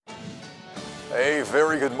A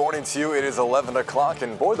very good morning to you. It is 11 o'clock,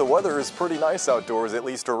 and boy, the weather is pretty nice outdoors, at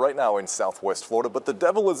least right now in southwest Florida. But the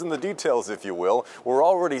devil is in the details, if you will. We're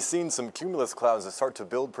already seeing some cumulus clouds that start to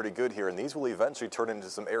build pretty good here, and these will eventually turn into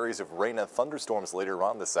some areas of rain and thunderstorms later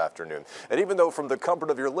on this afternoon. And even though from the comfort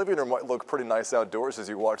of your living room might look pretty nice outdoors as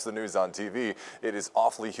you watch the news on TV, it is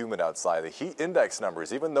awfully humid outside. The heat index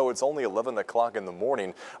numbers, even though it's only 11 o'clock in the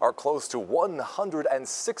morning, are close to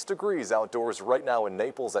 106 degrees outdoors right now in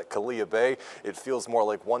Naples at Kalia Bay. It feels more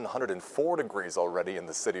like 104 degrees already in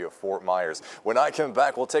the city of Fort Myers. When I come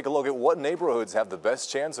back, we'll take a look at what neighborhoods have the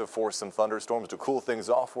best chance of for some thunderstorms to cool things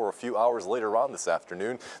off for a few hours later on this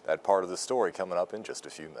afternoon. That part of the story coming up in just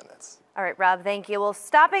a few minutes. All right, Rob, thank you. Well,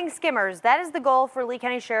 stopping skimmers, that is the goal for Lee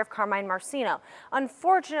County Sheriff Carmine Marcino.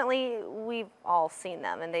 Unfortunately, we've all seen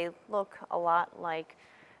them, and they look a lot like,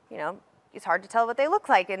 it's hard to tell what they look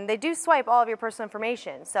like, and they do swipe all of your personal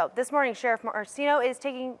information. So this morning, Sheriff Marcino is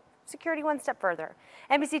taking security one step further.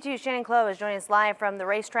 NBC2's Shannon Clow is joining us live from the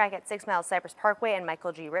racetrack at 6 Mile Cypress Parkway and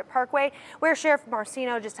Michael G. Ritt Parkway, where Sheriff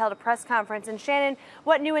Marcino just held a press conference. And Shannon,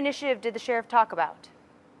 what new initiative did the sheriff talk about?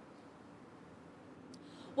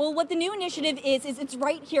 Well, what the new initiative is it's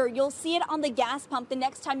right here. You'll see it on the gas pump the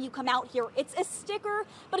next time you come out here. It's a sticker,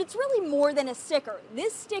 but it's really more than a sticker.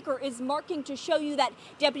 This sticker is marking to show you that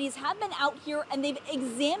deputies have been out here and they've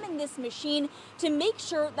examined this machine to make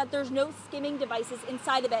sure that there's no skimming devices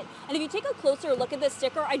inside of it. And if you take a closer look at this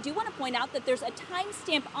sticker, I do want to point out that there's a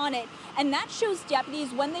timestamp on it, and that shows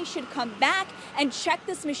deputies when they should come back and check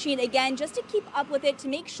this machine again, just to keep up with it, to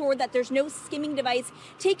make sure that there's no skimming device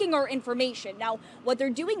taking our information. Now, what they're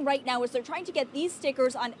doing right now is they're trying to get these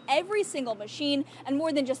stickers on every single machine, and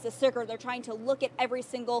more than just the sticker, they're trying to look at every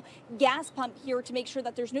single gas pump here to make sure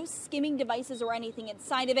that there's no skimming devices or anything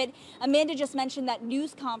inside of it. Amanda just mentioned that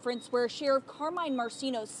news conference where Sheriff Carmine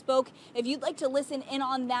Marcino spoke. If you'd like to listen in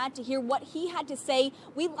on that to hear what he had to say,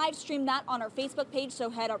 we live streamed that on our Facebook page,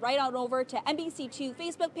 so head right on over to NBC2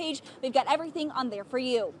 Facebook page. We've got everything on there for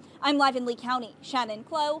you. I'm live in Lee County. Shannon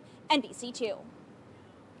Clow, NBC2.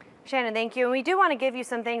 Shannon, thank you. And we do want to give you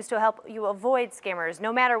some things to help you avoid skimmers.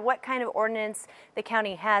 No matter what kind of ordinance the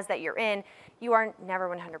county has that you're in, you are never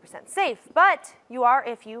 100% safe. But you are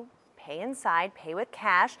if you pay inside, pay with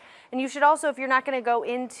cash. And you should also, if you're not going to go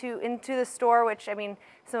into the store, which,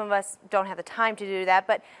 some of us don't have the time to do that,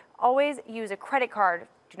 but always use a credit card.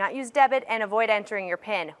 Do not use debit and avoid entering your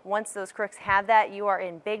PIN. Once those crooks have that, you are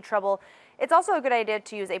in big trouble. It's also a good idea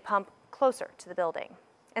to use a pump closer to the building.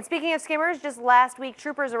 And speaking of skimmers, just last week,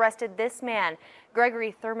 troopers arrested this man,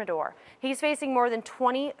 Gregory Thermidor. He's facing more than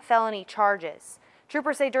 20 felony charges.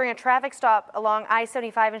 Troopers say during a traffic stop along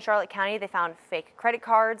I-75 in Charlotte County, they found fake credit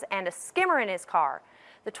cards and a skimmer in his car.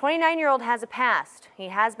 The 29-year-old has a past. He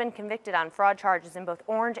has been convicted on fraud charges in both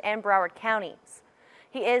Orange and Broward counties.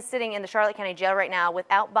 He is sitting in the Charlotte County jail right now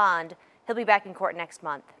without bond. He'll be back in court next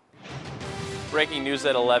month. Breaking news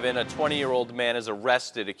at 11, a 20-year-old man is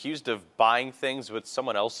arrested, accused of buying things with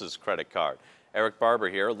someone else's credit card. Eric Barber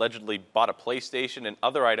here allegedly bought a PlayStation and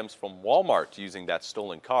other items from Walmart using that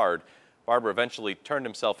stolen card. Barber eventually turned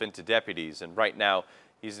himself into deputies, and right now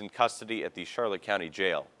he's in custody at the Charlotte County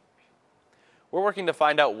Jail. We're working to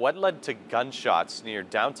find out what led to gunshots near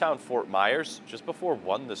downtown Fort Myers just before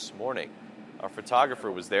 1 this morning. Our photographer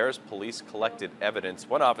was there as police collected evidence.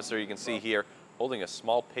 One officer you can see here holding a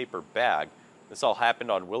small paper bag. This all happened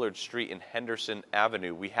on Willard Street and Henderson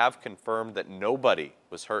Avenue. We have confirmed that nobody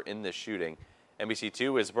was hurt in this shooting.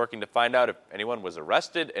 NBC2 is working to find out if anyone was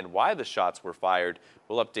arrested and why the shots were fired.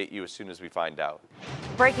 We'll update you as soon as we find out.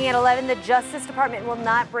 Breaking at 11, the Justice Department will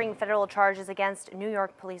not bring federal charges against New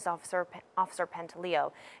York police officer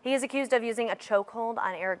Pantaleo. He is accused of using a chokehold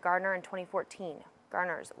on Eric Gardner in 2014.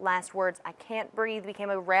 Gardner's last words, "I can't breathe," became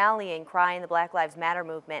a rallying cry in the Black Lives Matter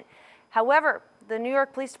movement. However, the New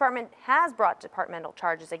York Police Department has brought departmental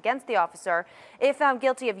charges against the officer. If found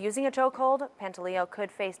guilty of using a chokehold, Pantaleo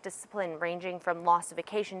could face discipline ranging from loss of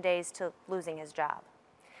vacation days to losing his job.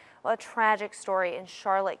 Well, a tragic story in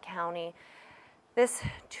Charlotte County. This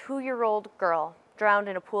 2-year-old girl drowned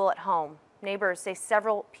in a pool at home. Neighbors say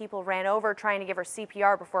several people ran over trying to give her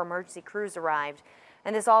CPR before emergency crews arrived.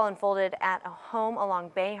 And this all unfolded at a home along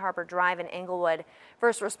Bay Harbor Drive in Englewood.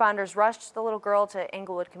 First responders rushed the little girl to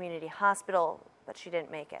Englewood Community Hospital, but she didn't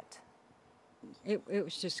make it. It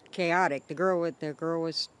was just chaotic. The girl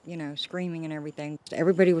was, screaming and everything.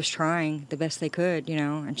 Everybody was trying the best they could,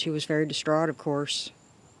 and she was very distraught, of course,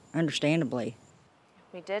 understandably.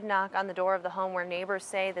 We did knock on the door of the home where neighbors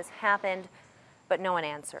say this happened, but no one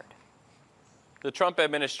answered. The Trump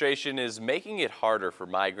administration is making it harder for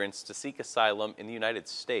migrants to seek asylum in the United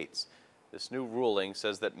States. This new ruling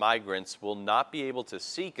says that migrants will not be able to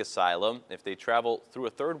seek asylum if they travel through a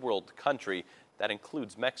third world country. That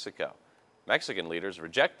includes Mexico. Mexican leaders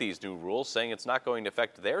reject these new rules, saying it's not going to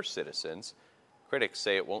affect their citizens. Critics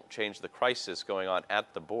say it won't change the crisis going on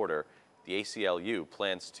at the border. The ACLU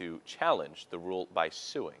plans to challenge the rule by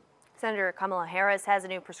suing. Senator Kamala Harris has a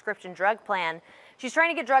new prescription drug plan. She's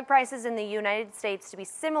trying to get drug prices in the United States to be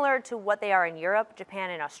similar to what they are in Europe,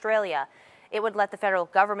 Japan, and Australia. It would let the federal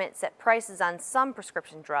government set prices on some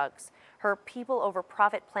prescription drugs. Her People Over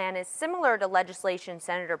Profit plan is similar to legislation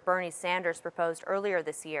Senator Bernie Sanders proposed earlier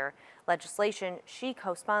this year, legislation she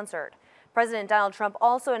co-sponsored. President Donald Trump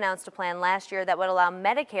also announced a plan last year that would allow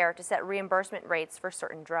Medicare to set reimbursement rates for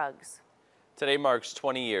certain drugs. Today marks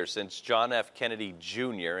 20 years since John F. Kennedy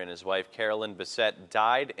Jr. and his wife Carolyn Bessette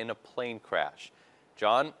died in a plane crash.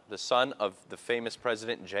 John, the son of the famous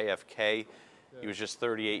President JFK, he was just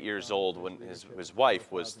 38 years old when his wife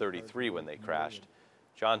was 33 when they crashed.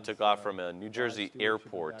 John took off from a New Jersey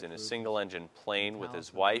airport in a single-engine plane with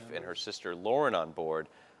his wife and her sister Lauren on board.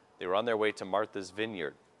 They were on their way to Martha's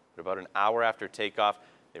Vineyard. But about an hour after takeoff,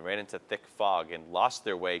 they ran into thick fog and lost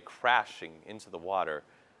their way, crashing into the water.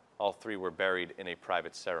 All three were buried in a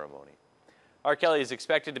private ceremony. R. Kelly is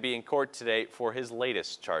expected to be in court today for his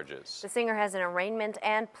latest charges. The singer has an arraignment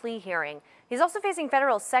and plea hearing. He's also facing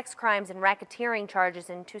federal sex crimes and racketeering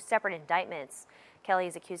charges in two separate indictments. Kelly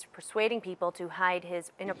is accused of persuading people to hide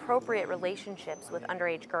his inappropriate relationships with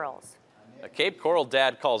underage girls. A Cape Coral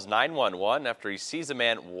dad calls 911 after he sees a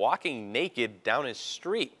man walking naked down his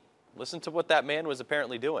street. Listen to what that man was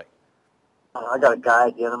apparently doing. I got a guy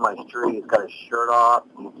at the end of my street. He's got his shirt off.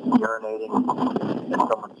 He's urinating in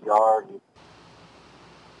someone's yard.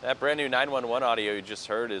 That brand new 911 audio you just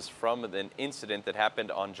heard is from an incident that happened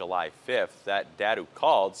on July 5th. That dad who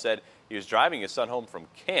called said he was driving his son home from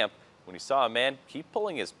camp when he saw a man keep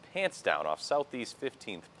pulling his pants down off Southeast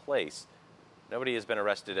 15th Place. Nobody has been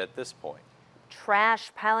arrested at this point.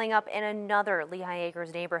 Trash piling up in another Lehigh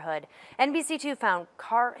Acres neighborhood. NBC2 found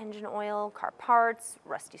car engine oil, car parts,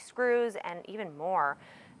 rusty screws, and even more.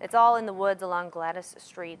 It's all in the woods along Gladys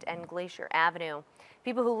Street and Glacier Avenue.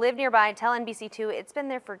 People who live nearby tell NBC2 it's been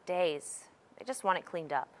there for days. They just want it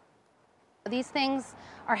cleaned up. These things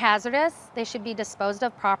are hazardous. They should be disposed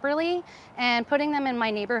of properly, and putting them in my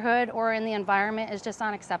neighborhood or in the environment is just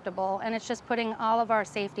unacceptable, and it's just putting all of our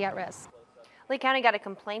safety at risk. Lee County got a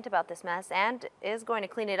complaint about this mess and is going to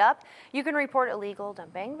clean it up. You can report illegal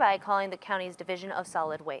dumping by calling the county's Division of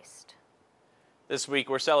Solid Waste. This week,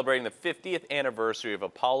 we're celebrating the 50th anniversary of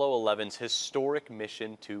Apollo 11's historic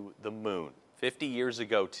mission to the moon. 50 years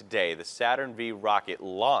ago today, the Saturn V rocket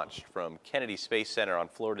launched from Kennedy Space Center on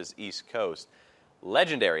Florida's East Coast.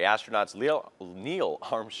 Legendary astronauts Neil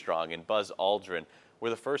Armstrong and Buzz Aldrin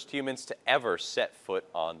were the first humans to ever set foot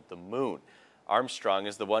on the moon. Armstrong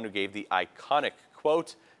is the one who gave the iconic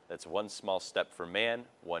quote, "That's one small step for man,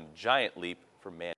 one giant leap for man."